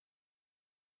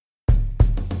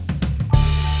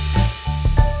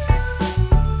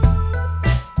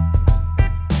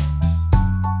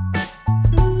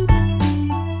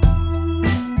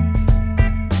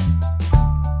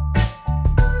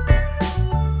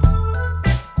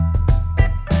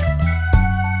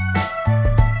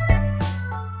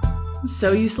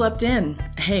So you slept in.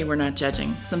 Hey, we're not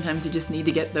judging. Sometimes you just need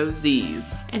to get those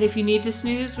Z's. And if you need to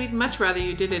snooze, we'd much rather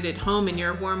you did it at home in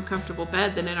your warm, comfortable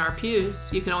bed than in our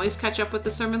pews. You can always catch up with the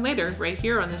sermon later, right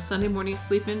here on the Sunday Morning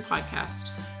Sleep In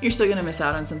podcast. You're still going to miss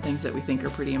out on some things that we think are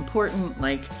pretty important,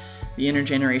 like the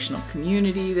intergenerational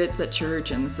community that's at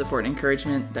church and the support and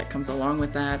encouragement that comes along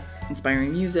with that,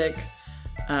 inspiring music,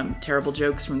 terrible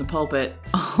jokes from the pulpit,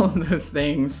 all of those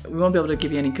things. We won't be able to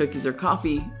give you any cookies or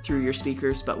coffee through your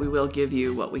speakers, but we will give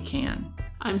you what we can.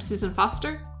 I'm Susan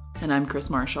Foster. And I'm Chris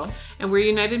Marshall. And we're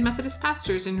United Methodist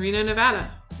pastors in Reno,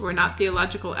 Nevada. We're not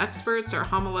theological experts or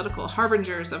homiletical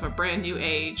harbingers of a brand new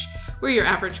age. We're your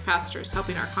average pastors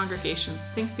helping our congregations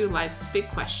think through life's big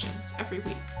questions every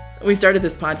week. We started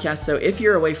this podcast so if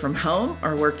you're away from home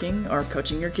or working or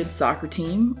coaching your kid's soccer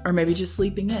team or maybe just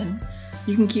sleeping in,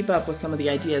 you can keep up with some of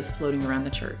the ideas floating around the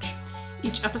church.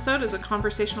 Each episode is a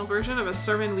conversational version of a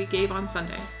sermon we gave on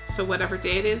Sunday. So whatever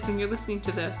day it is when you're listening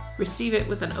to this, receive it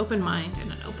with an open mind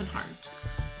and an open heart.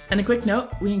 And a quick note,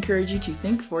 we encourage you to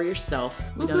think for yourself.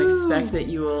 We don't expect that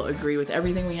you will agree with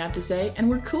everything we have to say, and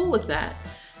we're cool with that.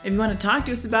 If you want to talk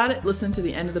to us about it, listen to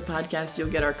the end of the podcast.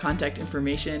 You'll get our contact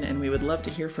information, and we would love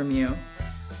to hear from you.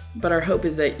 But our hope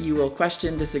is that you will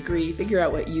question, disagree, figure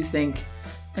out what you think,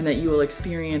 and that you will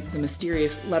experience the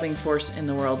mysterious, loving force in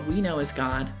the world we know as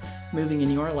God moving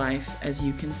in your life as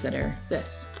you consider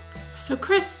this. So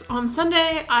Chris, on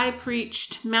Sunday, I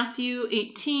preached Matthew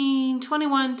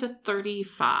 18:21 to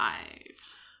 35.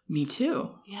 Me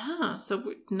too. Yeah,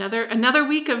 so another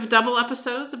week of double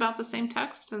episodes about the same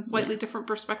text and slightly different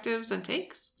perspectives and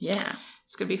takes. Yeah.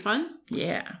 It's going to be fun.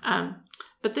 Yeah.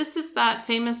 But this is that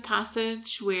famous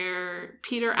passage where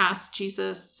Peter asks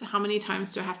Jesus, how many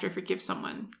times do I have to forgive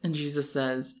someone? And Jesus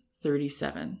says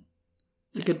 37.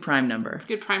 It's a good prime number.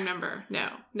 Good prime number.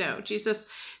 No. Jesus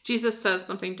says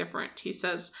something different. He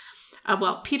says,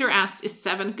 Peter asks, is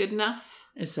 7 good enough?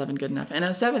 Is 7 good enough?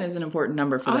 And 7 is an important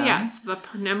number for that. Oh, yeah. It's the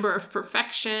number of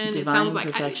perfection. Divine it sounds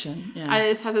like perfection. I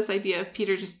just had this idea of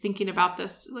Peter just thinking about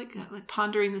this, like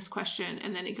pondering this question.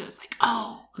 And then he goes like,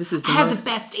 I have the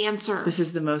best answer. This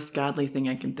is the most godly thing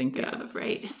I can think of.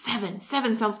 Right. 7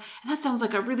 sounds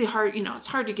like a really hard, it's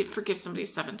hard to forgive somebody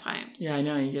 7 times. Yeah, I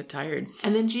know. You get tired.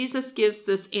 And then Jesus gives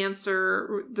this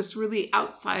answer, this really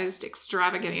outsized,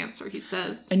 extravagant answer. He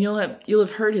says, and you'll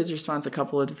have heard his response a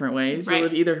couple of different ways. Right. You'll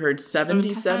have either heard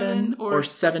 77 or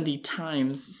 70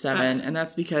 times 7. And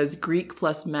that's because Greek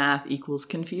plus math equals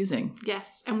confusing.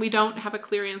 Yes. And we don't have a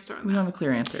clear answer on that. We don't have a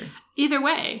clear answer. Either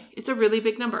way, it's a really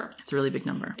big number. It's a really big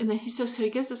number. And then he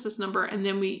gives us this number, and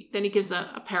then he gives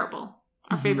a parable,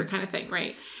 our favorite kind of thing,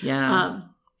 right? Yeah.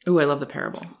 I love the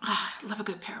parable. I love a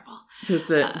good parable. So it's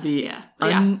the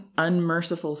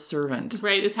unmerciful servant.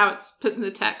 Right, is how it's put in the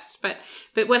text.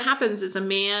 But what happens is a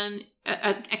man,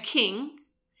 a king,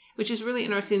 which is really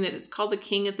interesting that it's called the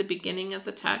king at the beginning of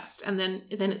the text, and then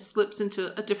it slips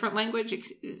into a different language.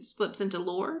 It slips into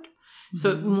Lord.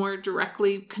 So it more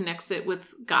directly connects it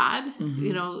with God,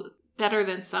 better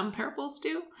than some parables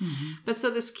do. Mm-hmm. But so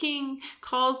this king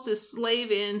calls this slave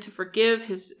in to forgive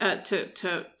his,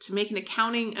 to make an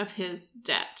accounting of his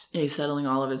debt. Yeah, he's settling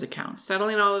all of his accounts. And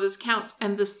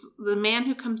the man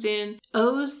who comes in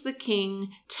owes the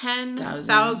king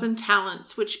 10,000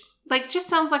 talents, which just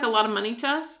sounds like a lot of money to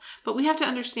us, but we have to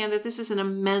understand that this is an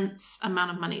immense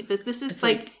amount of money, that this is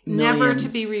never to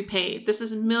be repaid. This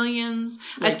is millions.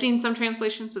 I've seen some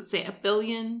translations that say $1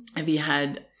 billion. If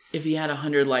he had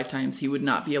 100 lifetimes, he would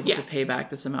not be able to pay back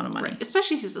this amount of money. Right.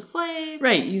 Especially if he's a slave.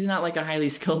 Right. He's not like a highly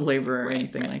skilled laborer or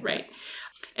anything like that. Right.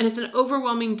 And it's an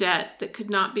overwhelming debt that could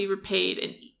not be repaid.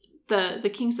 And the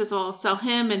king says, well, I'll sell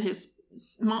him and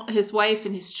his wife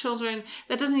and his children.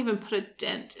 That doesn't even put a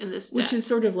dent in this debt. Which is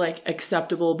sort of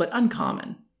acceptable, but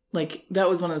uncommon. That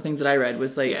was one of the things that I read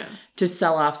was to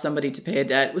sell off somebody to pay a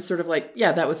debt was sort of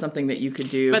that was something that you could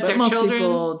do. But most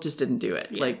people just didn't do it.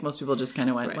 Yeah. Most people just kind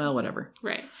of went, well, whatever.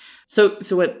 Right. So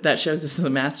what that shows us is the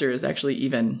master is actually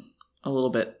even a little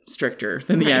bit stricter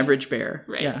than the average bear.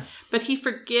 Right. Yeah. But he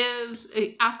forgives,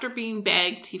 after being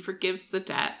begged, he forgives the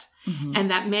debt. Mm-hmm.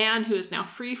 And that man who is now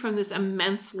free from this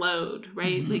immense load,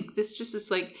 right? Mm-hmm. This just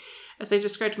is as I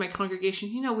described to my congregation,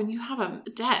 when you have a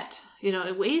debt,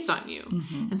 it weighs on you.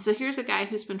 Mm-hmm. And so here's a guy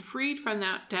who's been freed from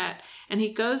that debt, and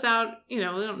he goes out, I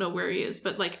don't know where he is,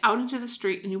 but out into the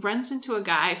street, and he runs into a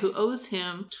guy who owes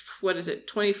him,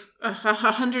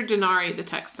 100 denarii, the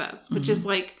text says, which is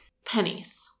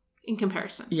pennies in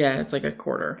comparison. Yeah, it's like a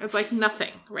quarter. It's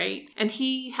nothing, right? And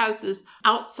he has this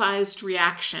outsized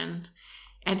reaction,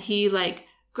 and he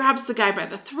grabs the guy by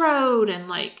the throat and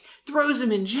like throws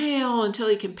him in jail until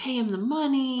he can pay him the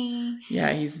money.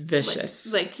 Yeah, he's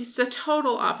vicious. Like he's the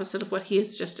total opposite of what he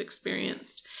has just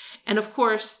experienced. And of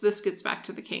course, this gets back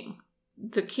to the king.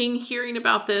 The king, hearing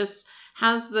about this,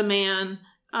 has the man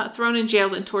thrown in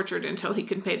jail and tortured until he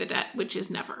can pay the debt, which is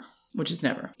never.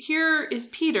 Here is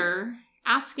Peter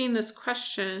asking this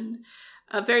question,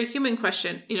 a very human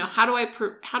question. You know, how do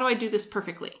I do this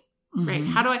perfectly? Mm-hmm. Right?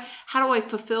 How do I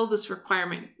fulfill this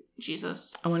requirement,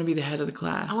 Jesus? I want to be the head of the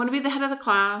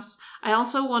class. I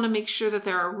also want to make sure that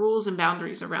there are rules and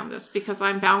boundaries around this because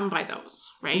I'm bound by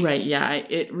those, right? Right, yeah.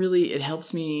 It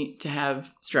helps me to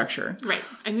have structure. Right.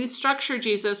 I need structure,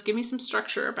 Jesus. Give me some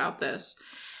structure about this.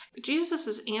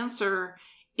 Jesus' answer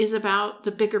is about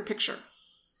the bigger picture.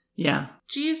 Yeah.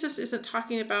 Jesus isn't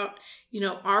talking about,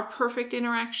 our perfect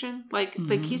interaction. Like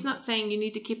he's not saying you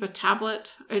need to keep a tablet,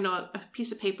 a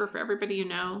piece of paper for everybody you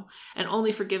know, and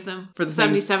only forgive them for the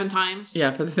 77 times.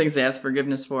 Yeah, for the things they ask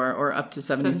forgiveness for, or up to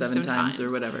 77 times or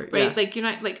whatever. Right? Yeah. Like, you're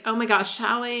not like, oh my gosh,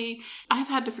 I've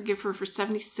had to forgive her for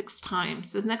 76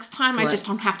 times. The next time I just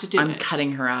don't have to do it. I'm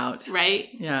cutting her out. Right?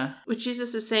 Yeah. What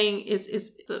Jesus is saying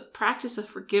is the practice of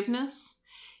forgiveness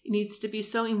needs to be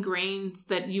so ingrained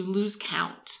that you lose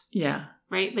count. Yeah.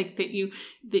 Right? Like that you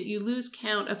lose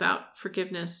count about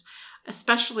forgiveness,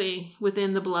 especially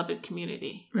within the beloved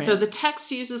community. Right. So the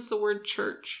text uses the word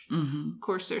church. Mm-hmm. Of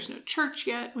course, there's no church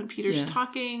yet when Peter's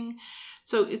talking.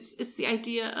 So it's the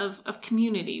idea of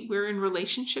community. We're in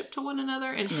relationship to one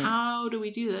another. And how do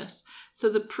we do this? So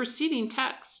the preceding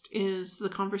text is the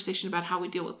conversation about how we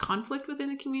deal with conflict within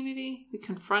the community. We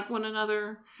confront one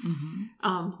another.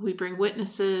 Mm-hmm. We bring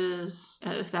witnesses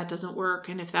if that doesn't work.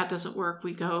 And if that doesn't work,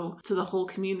 we go to the whole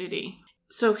community.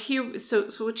 So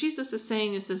what Jesus is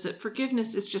saying is that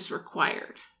forgiveness is just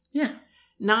required. Yeah.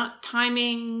 Not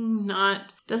timing,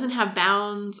 doesn't have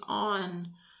bounds on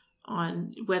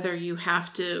whether you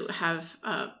have to have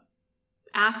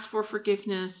asked for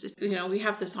forgiveness. We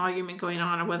have this argument going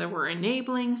on whether we're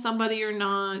enabling somebody or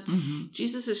not. Mm-hmm.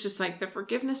 Jesus is just like the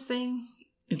forgiveness thing.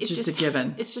 It's just a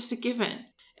given. It's just a given.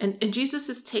 And Jesus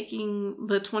is taking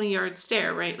the 20-yard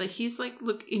stare, right? Like he's like,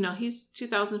 look, he's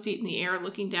 2,000 feet in the air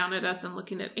looking down at us and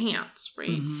looking at ants, right?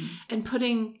 Mm-hmm. And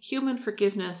putting human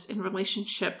forgiveness in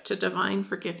relationship to divine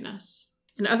forgiveness.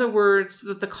 In other words,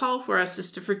 that the call for us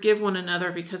is to forgive one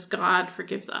another because God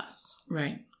forgives us.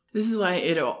 Right. This is why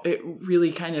it really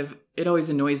it always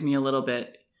annoys me a little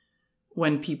bit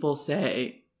when people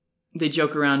say, they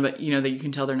joke around, but that you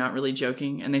can tell they're not really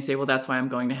joking. And they say, well, that's why I'm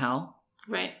going to hell.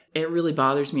 Right. It really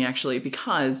bothers me actually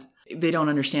because they don't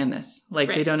understand this. Like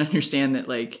They don't understand that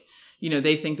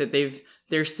they think that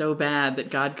they're so bad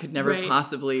that God could never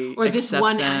possibly or this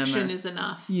one them action is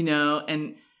enough.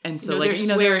 And so they're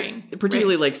swearing.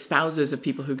 Particularly like spouses of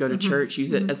people who go to church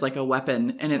use it as like a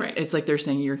weapon. And it's like they're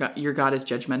saying your God is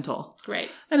judgmental. Right.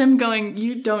 And I'm going,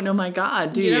 you don't know my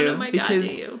God, do you? You don't know my God, do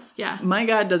you? Yeah. My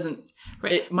God doesn't.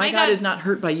 Right. My God is not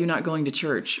hurt by you not going to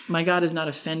church. My God is not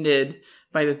offended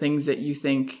by the things that you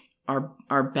think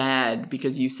are bad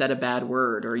because you said a bad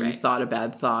word or you thought a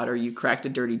bad thought or you cracked a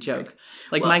dirty joke.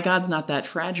 Like my God's not that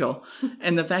fragile.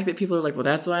 And the fact that people are like, well,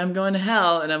 that's why I'm going to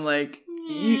hell. And I'm like,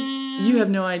 you have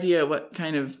no idea what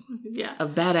kind of a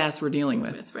badass we're dealing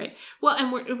with. Right. Well,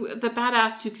 and we're the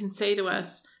badass who can say to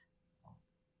us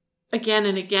again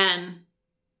and again,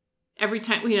 every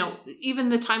time, even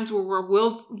the times where we're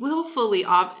willfully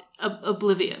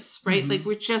oblivious, right? Mm-hmm. Like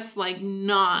we're just like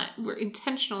we're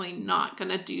intentionally not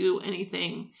going to do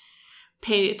anything,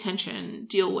 pay attention,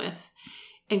 deal with.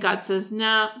 And God says,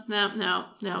 no.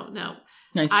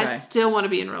 Nice try. I still want to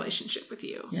be in relationship with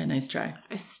you. Yeah, nice try.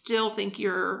 I still think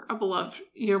you're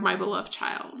my beloved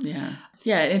child. Yeah.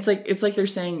 Yeah, it's like they're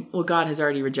saying, well, God has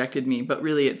already rejected me, but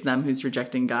really it's them who's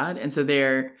rejecting God. And so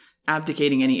they're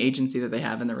abdicating any agency that they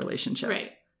have in the relationship.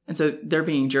 Right. And so they're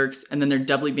being jerks, and then they're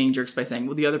doubly being jerks by saying,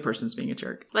 well, the other person's being a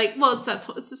jerk. Like, well, it's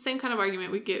the same kind of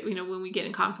argument we get, when we get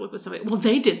in conflict with somebody. Well,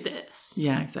 they did this.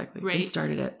 Yeah, exactly. Right?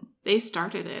 They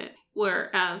started it.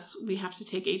 Whereas we have to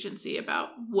take agency about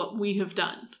what we have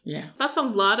done. Yeah. That's a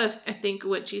lot of, I think,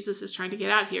 what Jesus is trying to get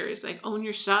at here is like, own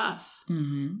your stuff.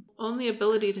 Mm-hmm. Own the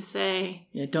ability to say.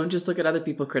 Yeah, don't just look at other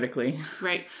people critically.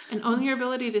 Right. And own your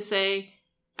ability to say,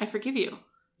 I forgive you.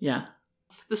 Yeah.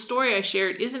 The story I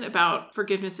shared isn't about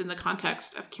forgiveness in the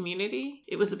context of community.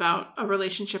 It was about a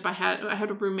relationship I had. I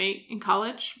had a roommate in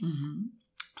college,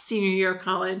 senior year of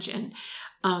college. And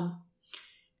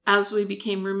as we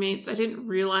became roommates, I didn't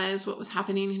realize what was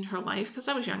happening in her life because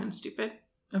I was young and stupid.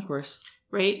 Of course.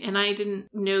 Right. And I didn't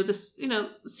know this,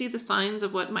 see the signs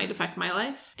of what might affect my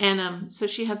life. And so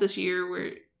she had this year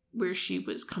where she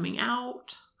was coming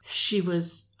out. she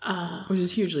was, which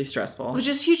is hugely stressful.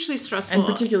 And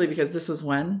particularly because this was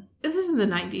when? This is in the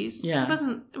 90s. Yeah.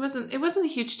 It wasn't a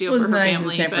huge deal for her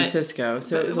family. In San Francisco.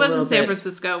 So it was in San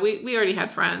Francisco. We already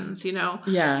had friends,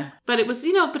 Yeah. But it was,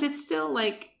 but it's still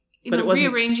like,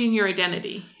 rearranging your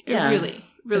identity. Yeah. Really.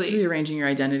 It's rearranging your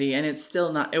identity, and it's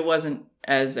still not, it wasn't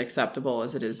as acceptable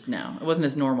as it is now. It wasn't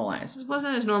as normalized.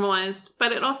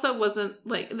 But it also wasn't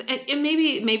like, and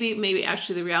maybe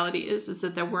actually the reality is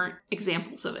that there weren't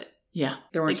examples of it. Yeah,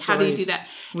 there weren't like, stories. How do you do that?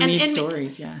 We need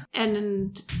stories, yeah.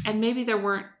 And maybe there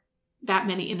weren't that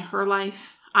many in her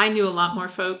life. I knew a lot more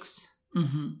folks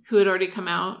who had already come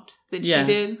out than she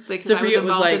did. Like, so I was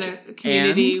involved in a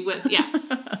community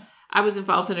and? I was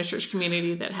involved in a church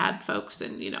community that had folks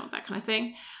and, that kind of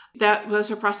thing. That was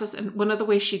her process. And one of the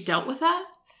ways she dealt with that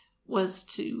was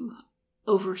to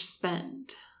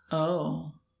overspend.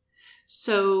 Oh.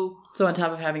 So on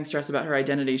top of having stress about her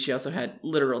identity, she also had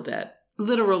literal debt.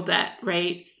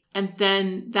 Right? And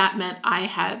then that meant I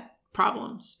had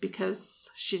problems because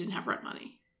she didn't have rent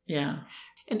money. Yeah.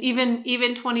 And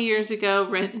even 20 years ago,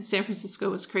 rent in San Francisco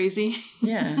was crazy.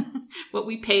 Yeah. What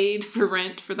we paid for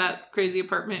rent for that crazy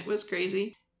apartment was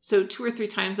crazy. So 2 or 3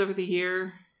 times over the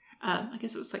year, I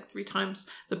guess it was like 3 times,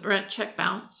 the rent check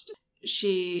bounced.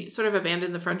 She sort of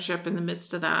abandoned the friendship in the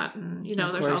midst of that. And,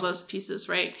 there's all those pieces,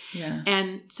 right? Yeah.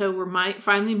 And so we're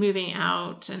finally moving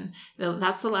out. And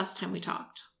that's the last time we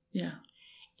talked. Yeah.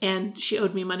 And she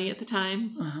owed me money at the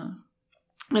time. Uh-huh.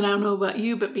 And I don't know about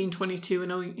you, but being 22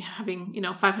 and having,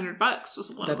 $500 was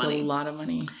a lot of money. That's a lot of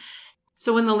money.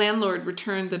 So when the landlord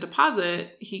returned the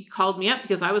deposit, he called me up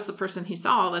because I was the person he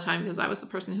saw all the time, because I was the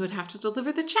person who would have to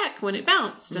deliver the check when it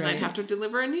bounced, and I'd have to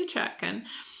deliver a new check and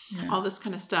all this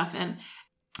kind of stuff. And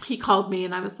he called me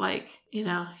and I was like,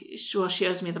 well, she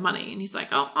owes me the money. And he's like,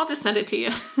 oh, I'll just send it to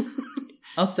you.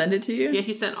 I'll send it to you? Yeah,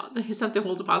 he sent the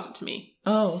whole deposit to me.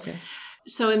 Oh, okay.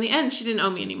 So in the end, she didn't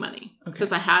owe me any money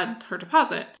because I had her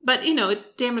deposit. But,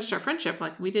 it damaged our friendship.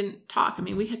 Like, we didn't talk. I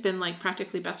mean, we had been like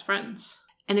practically best friends.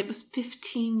 And it was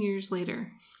 15 years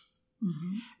later,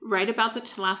 right about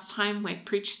the last time I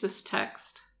preached this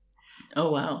text.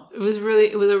 Oh, wow. It was a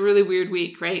really weird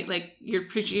week, right? Like,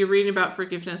 you're reading about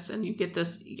forgiveness and you get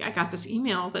this, I got this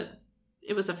email that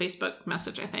it was a Facebook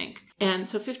message, I think. And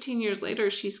so 15 years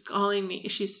later, she's calling me,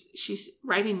 she's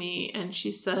writing me, and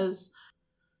she says,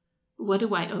 what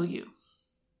do I owe you?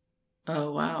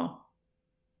 Oh, wow.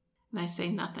 And I say,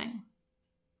 nothing.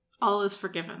 All is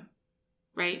forgiven.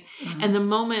 Right? And the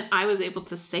moment I was able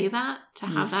to say that, to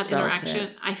have that interaction,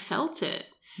 I felt it.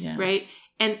 Yeah. Right?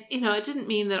 And, it didn't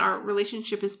mean that our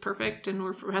relationship is perfect and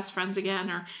we're best friends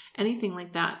again or anything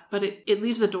like that. But it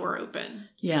leaves a door open.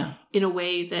 Yeah. In a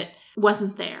way that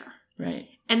wasn't there. Right.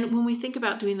 And when we think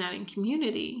about doing that in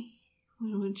community,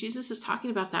 when Jesus is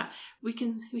talking about that, we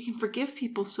can forgive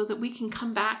people so that we can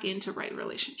come back into right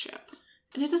relationship.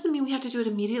 And it doesn't mean we have to do it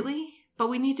immediately, but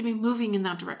we need to be moving in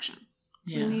that direction.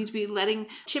 Yeah. We need to be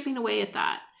chipping away at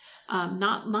that,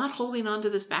 not holding on to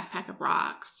this backpack of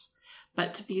rocks,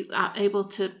 but to be able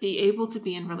to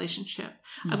be in relationship.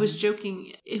 I was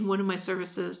joking in one of my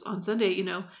services on Sunday.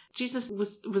 Jesus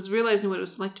was realizing what it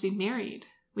was like to be married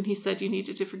when he said you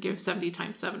needed to forgive 70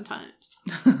 times, 7 times.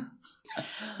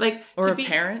 Like, or to a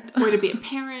parent, or to be a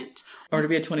parent, or to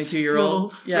be a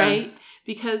 22-year-old, right?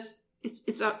 Because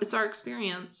it's our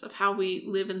experience of how we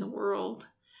live in the world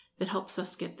that helps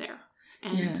us get there.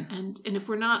 And if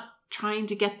we're not trying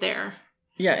to get there.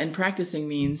 Yeah, and practicing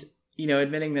means,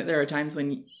 admitting that there are times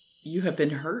when you have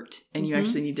been hurt and you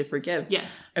actually need to forgive.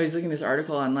 Yes. I was looking at this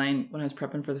article online when I was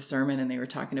prepping for the sermon, and they were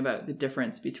talking about the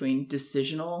difference between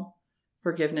decisional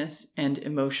forgiveness and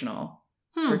emotional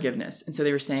forgiveness. And so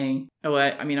they were saying, I'll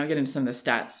get into some of the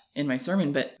stats in my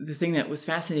sermon, but the thing that was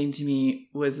fascinating to me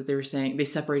was that they were saying they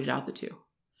separated out the two.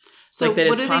 So like that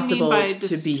what it's do possible they mean by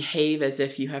to behave as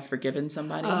if you have forgiven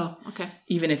somebody. Oh, okay.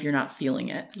 Even if you're not feeling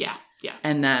it. Yeah.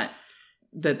 And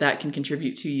that can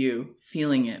contribute to you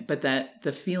feeling it. But that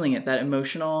the feeling it, that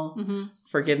emotional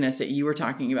forgiveness that you were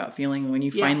talking about feeling when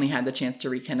you finally had the chance to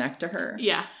reconnect to her.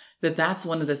 Yeah. That's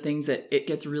one of the things that it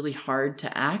gets really hard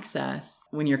to access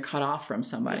when you're cut off from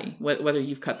somebody, whether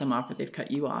you've cut them off or they've cut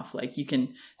you off. Like, you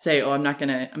can say, oh, I'm not going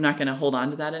to hold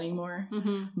on to that anymore.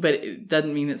 But it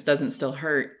doesn't mean it doesn't still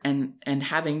hurt. And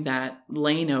having that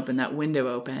lane open, that window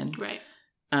open, right.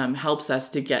 Helps us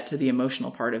to get to the emotional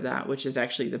part of that, which is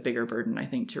actually the bigger burden, I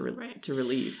think, to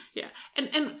relieve. Yeah. And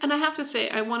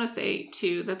I want to say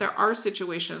too, that there are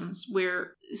situations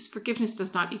where forgiveness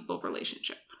does not equal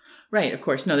relationship. Right, of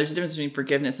course. No, there's a difference between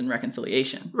forgiveness and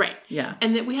reconciliation. Right. Yeah.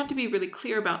 And that we have to be really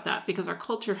clear about that because our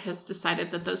culture has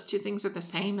decided that those two things are the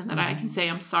same and that I can say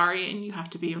I'm sorry and you have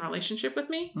to be in relationship with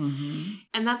me. Mm-hmm.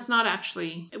 And that's not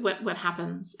actually what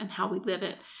happens and how we live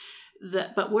it.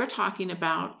 But we're talking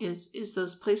about is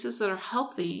those places that are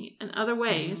healthy in other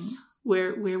ways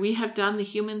where we have done the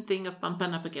human thing of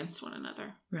bumping up against one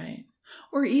another. Right.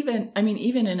 Or even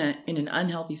in an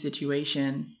unhealthy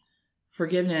situation,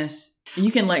 forgiveness,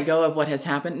 you can let go of what has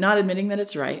happened, not admitting that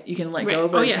it's right. You can let go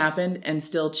of what has happened and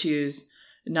still choose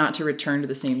not to return to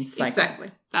the same cycle. Exactly.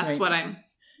 That's what I'm...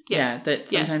 Yes. Yeah, that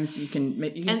sometimes you can still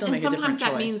make a different choice. And sometimes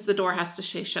that means the door has to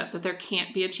stay shut, that there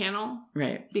can't be a channel.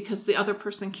 Right. Because the other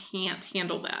person can't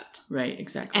handle that. Right,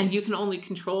 exactly. And you can only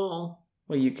control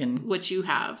what you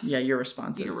have. Yeah, your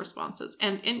responses.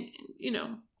 And you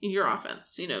know, your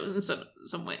offense, you know, in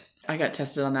some ways. I got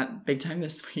tested on that big time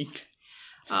this week.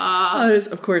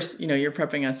 Of course, you know, you're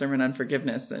prepping a sermon on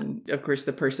forgiveness, and of course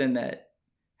the person that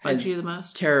has you the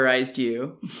most terrorized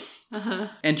you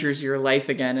enters your life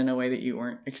again in a way that you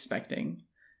weren't expecting,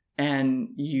 and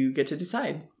you get to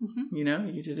decide. You know,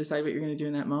 you get to decide what you're going to do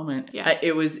in that moment. Yeah.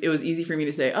 It was easy for me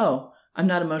to say, oh, I'm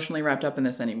not emotionally wrapped up in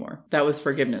this anymore. That was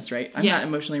forgiveness, right? I'm not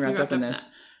emotionally wrapped up in this.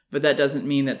 But that doesn't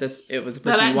mean that it was a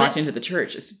person who walked into the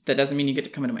church. That doesn't mean you get to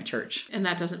come into my church. And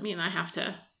that doesn't mean I have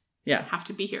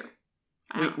to be here.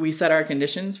 We set our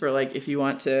conditions for, like, if you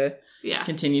want to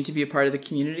continue to be a part of the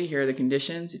community, here are the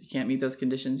conditions. If you can't meet those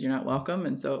conditions, you're not welcome.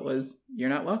 And so it was, you're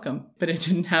not welcome. But it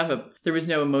didn't there was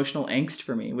no emotional angst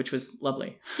for me, which was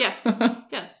lovely. Yes.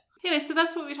 Yes. Anyway, so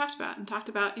that's what we talked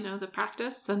about, you know, the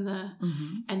practice and the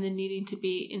needing to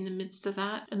be in the midst of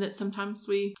that, and that sometimes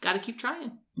we got to keep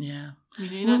trying. Yeah. You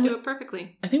may not do it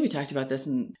perfectly. I think we talked about this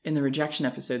in the rejection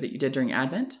episode that you did during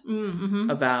Advent,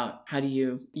 about how do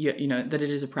you know, that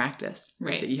it is a practice,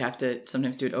 right? That you have to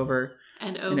sometimes do it over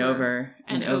and over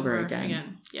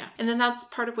again. Yeah. And then that's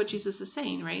part of what Jesus is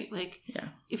saying, right? Like,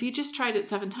 if you just tried it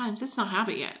 7 times, it's not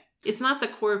habit yet. It's not the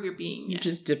core of your being yet.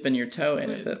 You're just dipping your toe in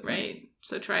it. Right.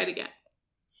 So try it again.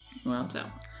 Well,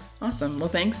 awesome. Well,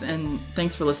 thanks. And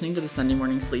thanks for listening to the Sunday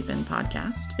Morning Sleep In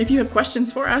podcast. If you have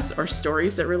questions for us or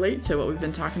stories that relate to what we've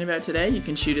been talking about today, you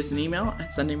can shoot us an email at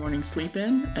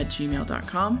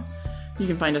sundaymorningsleepin@gmail.com. You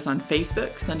can find us on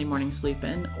Facebook, Sunday Morning Sleep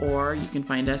In, or you can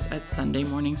find us at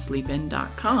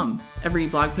sundaymorningsleepin.com. Every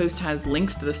blog post has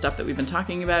links to the stuff that we've been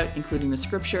talking about, including the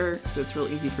scripture, so it's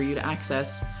real easy for you to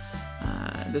access.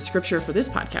 The scripture for this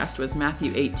podcast was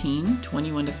Matthew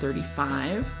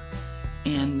 18:21-35,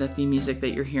 and the theme music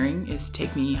that you're hearing is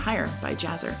Take Me Higher by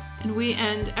Jazzer. And we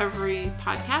end every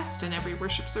podcast and every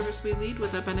worship service we lead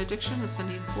with a benediction, a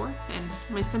sending forth. And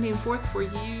my sending forth for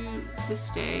you this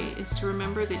day is to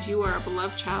remember that you are a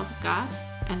beloved child of God,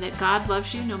 and that God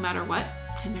loves you no matter what,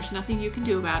 and there's nothing you can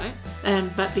do about it.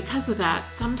 But because of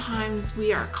that, sometimes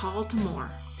we are called to more.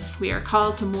 We are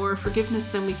called to more forgiveness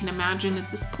than we can imagine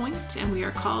at this point, and we are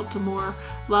called to more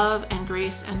love and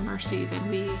grace and mercy than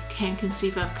we can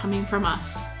conceive of coming from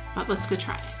us. But let's go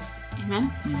try it.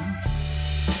 Amen? Mm-hmm.